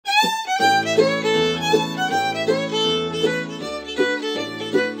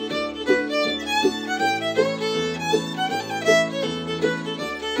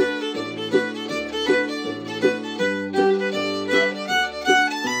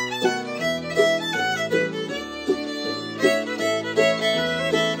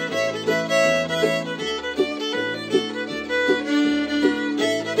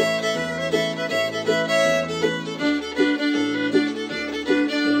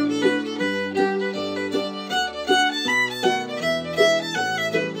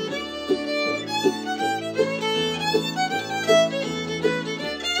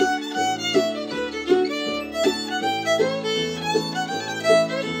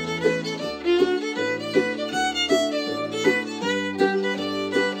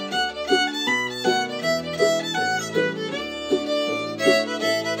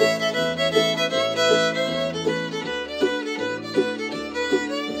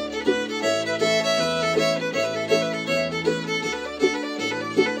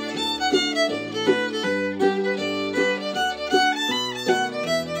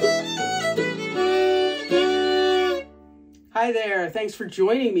Thanks for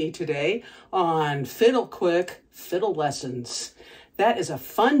joining me today on Fiddle Quick Fiddle Lessons. That is a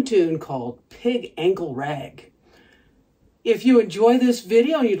fun tune called Pig Ankle Rag. If you enjoy this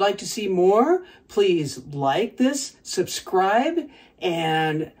video and you'd like to see more, please like this, subscribe,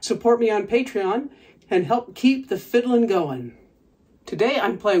 and support me on Patreon and help keep the fiddling going. Today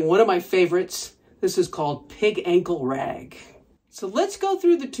I'm playing one of my favorites. This is called Pig Ankle Rag. So let's go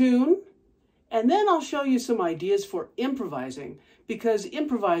through the tune, and then I'll show you some ideas for improvising, because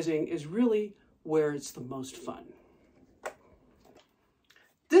improvising is really where it's the most fun.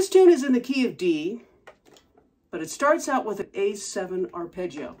 This tune is in the key of D, but it starts out with an A7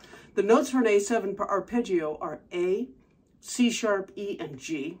 arpeggio. The notes for an A7 arpeggio are A, C sharp, E, and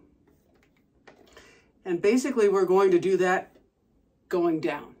G. And basically we're going to do that going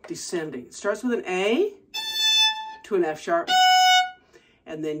down, descending. It starts with an A to an F sharp,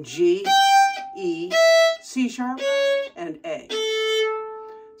 and then G, E, C sharp, and A.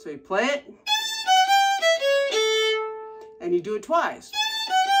 So you play it, and you do it twice.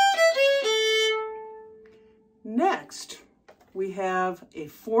 Next, we have a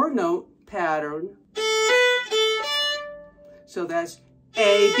 4-note pattern. So that's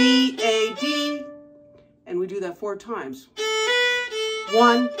A, B, A, D, and we do that 4 times.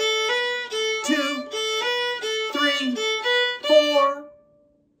 1, 2, 3, 4,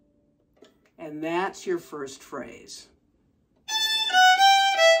 and that's your first phrase.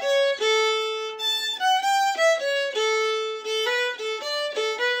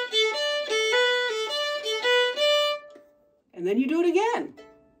 And then you do it again.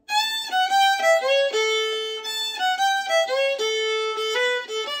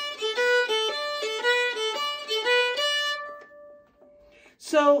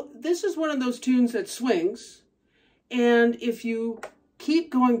 So this is one of those tunes that swings, and if you keep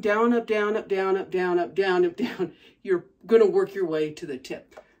going down, up, down, up, down, up, down, up, down, up, down, you're going to work your way to the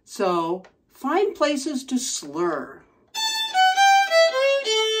tip. So find places to slur.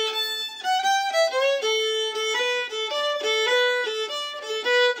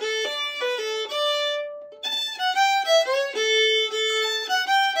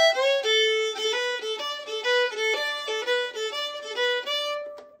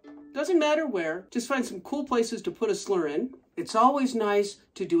 Doesn't matter where, just find some cool places to put a slur in. It's always nice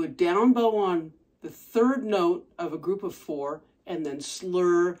to do a down bow on the 3rd note of a group of 4 and then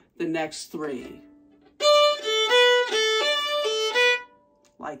slur the next 3.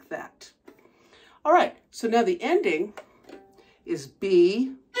 Like that. All right, so now the ending is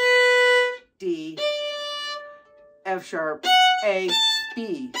B, D, F sharp, A,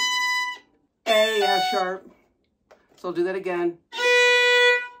 B, A, F sharp. So I'll do that again.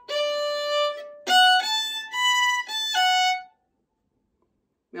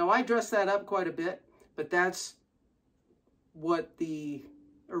 Now, I dress that up quite a bit, but that's what the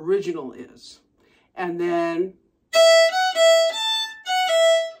original is. And then,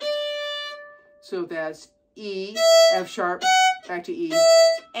 so that's E, F sharp, back to E,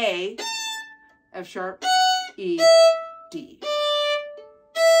 A, F sharp, E, D.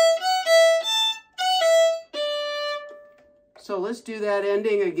 So let's do that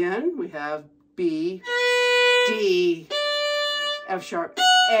ending again. We have B, D, F sharp,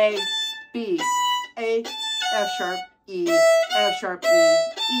 A, B, A, F sharp, E, F sharp, E,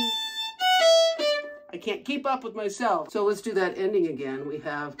 E. I can't keep up with myself. So let's do that ending again. We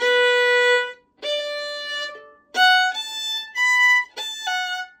have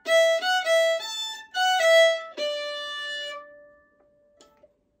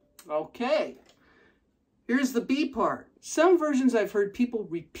okay. Here's the B part. Some versions I've heard people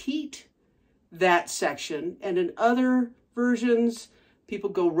repeat that section, and in other versions, people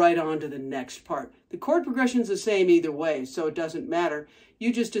go right on to the next part. The chord progression is the same either way, so it doesn't matter.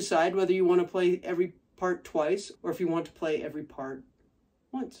 You just decide whether you want to play every part twice or if you want to play every part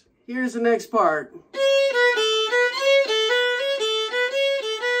once. Here's the next part.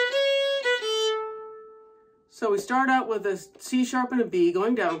 So we start out with a C sharp and a B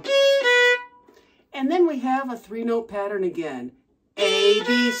going down. And then we have a 3-note pattern again. A,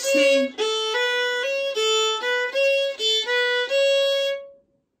 B, C.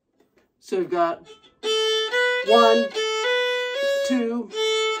 So we've got 1, 2,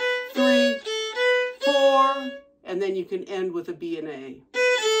 3, 4, and then you can end with a B and A.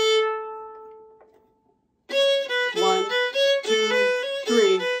 1, 2,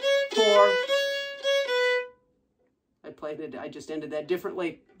 3, 4. I just ended that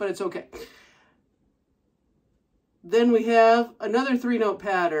differently, but it's okay. Then we have another 3-note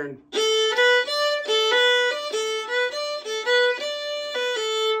pattern.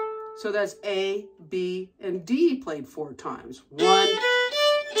 So that's A, B, and D played 4 times. 1,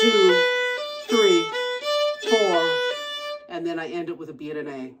 2, 3, 4, and then I end it with a B and an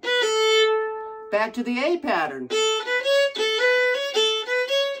A. Back to the A pattern.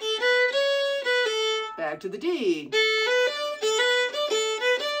 Back to the D.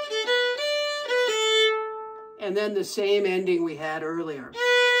 And then the same ending we had earlier.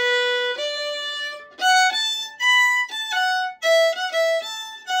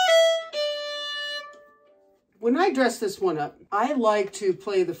 When I dress this one up, I like to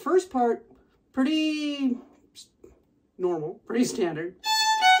play the first part pretty normal, pretty standard.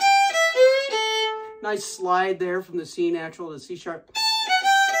 Nice slide there from the C natural to C sharp.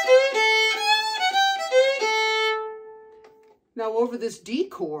 Now over this D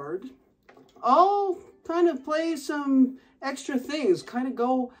chord, I'll kind of play some extra things, kind of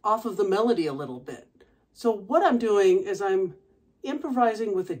go off of the melody a little bit. So what I'm doing is I'm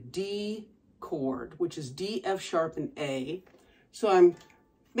improvising with a D chord, which is D, F sharp, and A. So I'm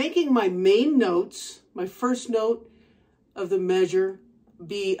making my main notes, my first note of the measure,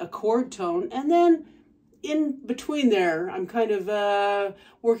 be a chord tone, and then in between there, I'm kind of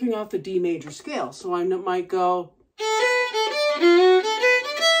working off the D major scale. So I might go,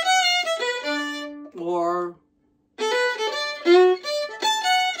 or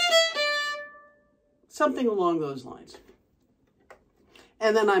something along those lines.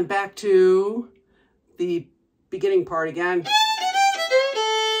 And then I'm back to the beginning part again.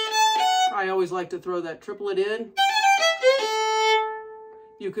 I always like to throw that triplet in.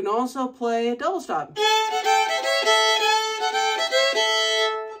 You can also play a double stop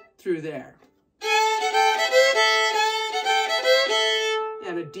through there.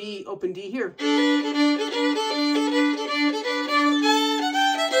 And a D, open D here.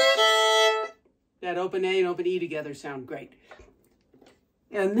 That open A and open E together sound great.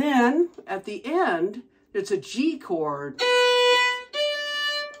 And then at the end, it's a G chord.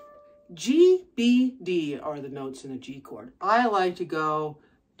 G, B, D are the notes in a G chord. I like to go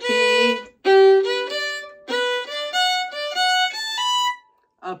B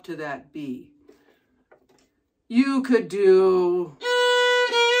up to that B. You could do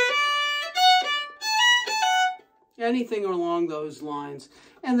anything along those lines.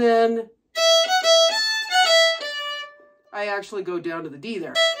 And then I actually go down to the D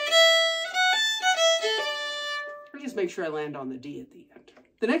there. I just make sure I land on the D at the end.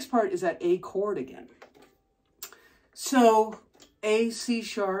 The next part is that A chord again. So A, C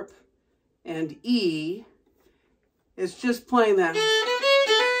sharp, and E is just playing that.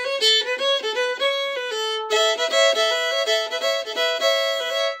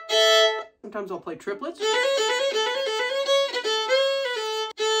 Sometimes I'll play triplets.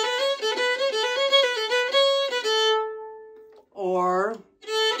 Or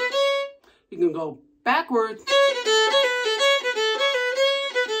you can go backwards.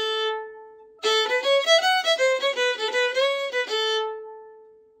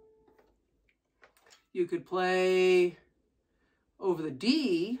 You could play over the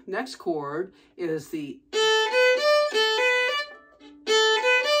D. Next chord is the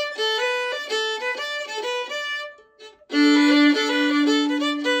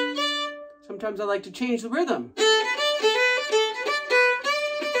sometimes I like to change the rhythm.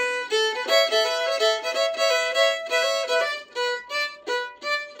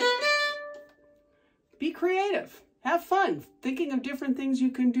 Be creative. Have fun thinking of different things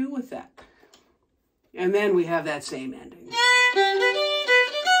you can do with that. And then we have that same ending.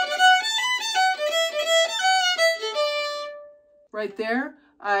 Right there,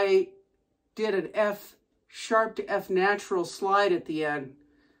 I did an F sharp to F natural slide at the end.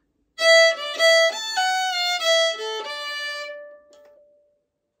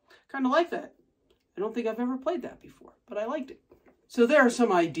 Kind of like that. I don't think I've ever played that before, but I liked it. So there are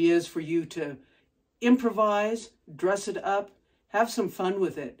some ideas for you to improvise, dress it up, have some fun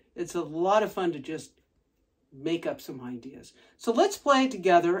with it. It's a lot of fun to just make up some ideas. So let's play it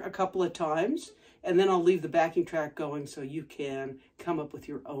together a couple of times, and then I'll leave the backing track going so you can come up with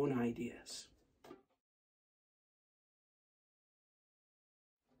your own ideas.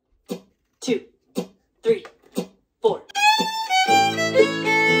 2, 3, 4.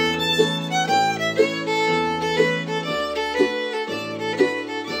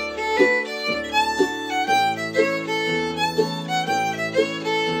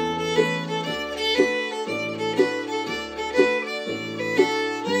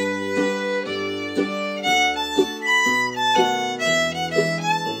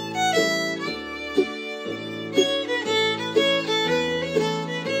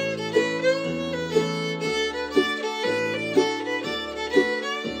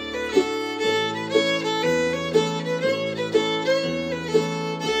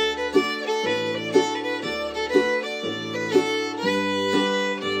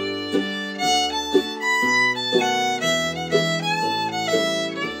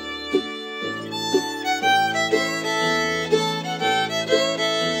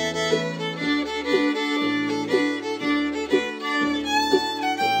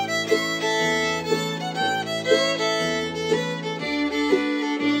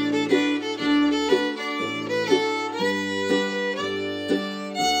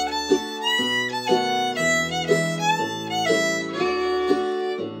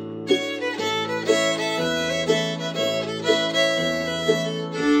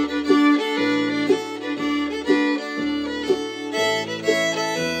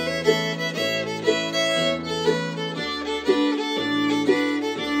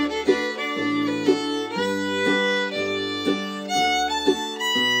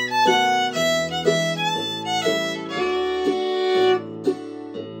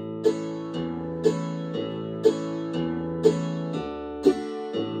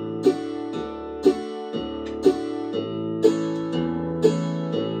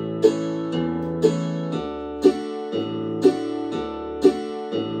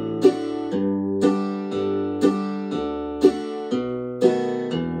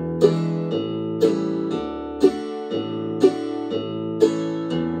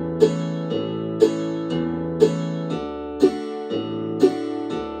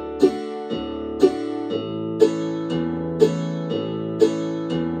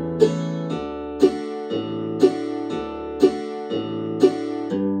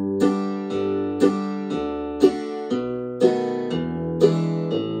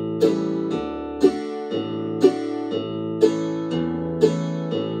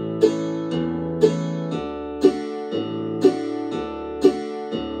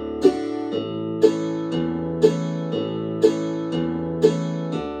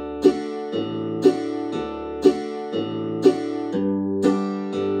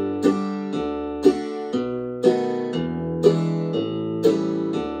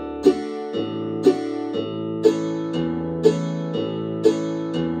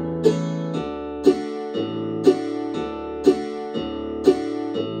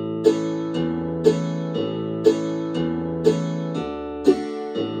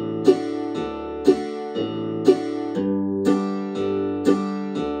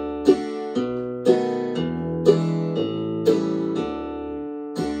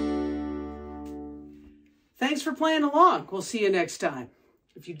 playing along. We'll see you next time.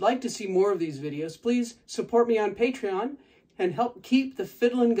 If you'd like to see more of these videos, please support me on Patreon and help keep the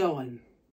fiddling going.